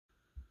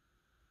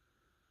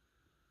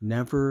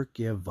Never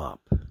Give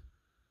Up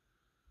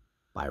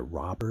by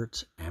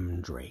Robert M.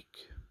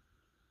 Drake.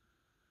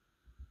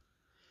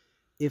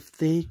 If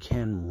they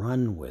can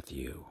run with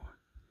you,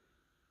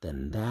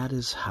 then that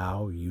is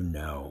how you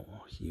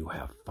know you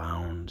have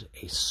found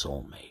a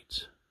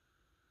soulmate,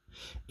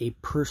 a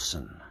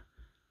person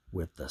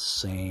with the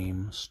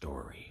same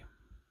story.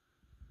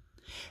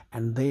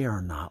 And they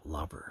are not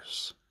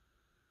lovers.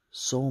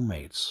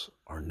 Soulmates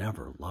are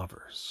never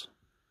lovers,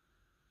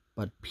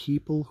 but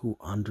people who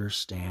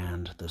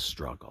understand the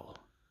struggle,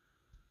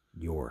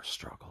 your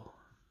struggle.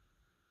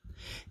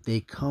 They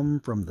come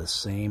from the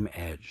same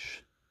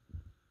edge.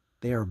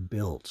 They are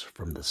built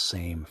from the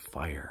same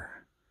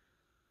fire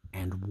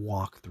and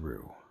walk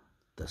through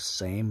the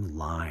same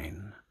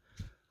line,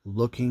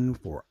 looking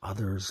for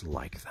others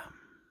like them.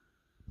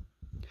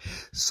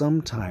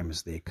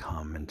 Sometimes they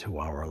come into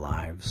our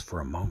lives for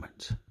a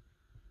moment.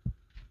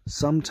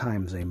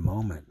 Sometimes a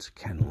moment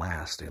can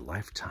last a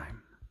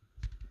lifetime.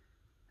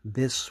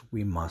 This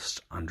we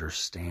must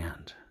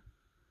understand.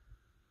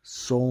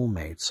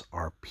 Soulmates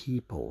are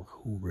people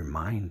who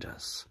remind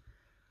us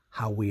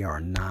how we are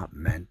not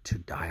meant to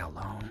die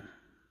alone.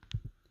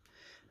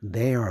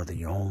 They are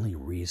the only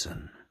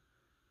reason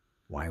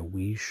why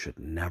we should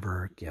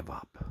never give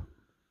up.